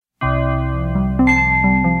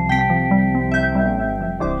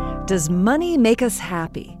Does money make us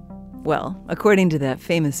happy? Well, according to that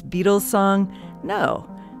famous Beatles song, no,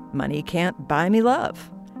 money can't buy me love.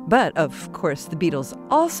 But, of course, the Beatles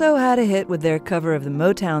also had a hit with their cover of the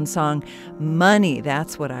Motown song, Money,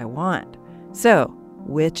 That's What I Want. So,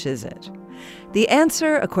 which is it? The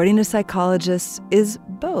answer, according to psychologists, is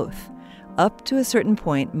both. Up to a certain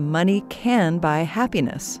point, money can buy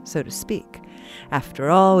happiness, so to speak. After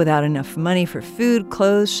all, without enough money for food,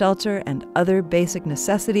 clothes, shelter, and other basic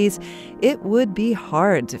necessities, it would be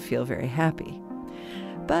hard to feel very happy.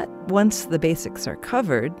 But once the basics are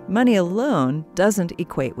covered, money alone doesn't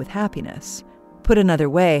equate with happiness. Put another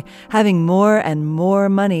way, having more and more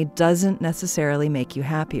money doesn't necessarily make you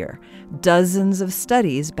happier. Dozens of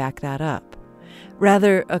studies back that up.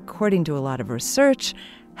 Rather, according to a lot of research,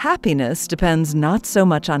 happiness depends not so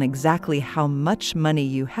much on exactly how much money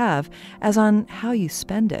you have as on how you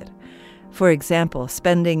spend it. For example,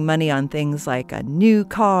 spending money on things like a new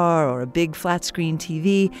car or a big flat-screen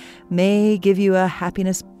TV may give you a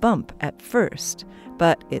happiness bump at first,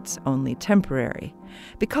 but it's only temporary.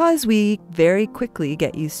 Because we very quickly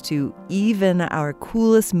get used to even our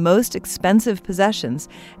coolest, most expensive possessions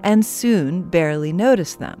and soon barely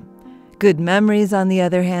notice them. Good memories, on the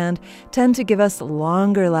other hand, tend to give us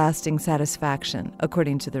longer-lasting satisfaction,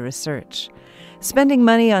 according to the research. Spending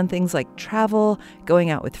money on things like travel,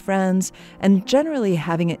 going out with friends, and generally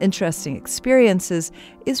having interesting experiences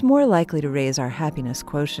is more likely to raise our happiness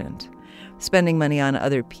quotient. Spending money on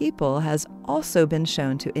other people has also been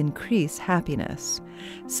shown to increase happiness.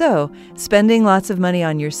 So, spending lots of money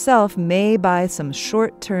on yourself may buy some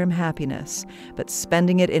short-term happiness, but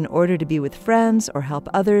spending it in order to be with friends or help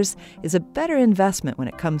others is a better investment when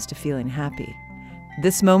it comes to feeling happy.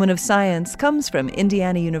 This moment of science comes from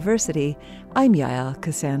Indiana University. I'm Yael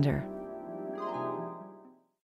Cassander.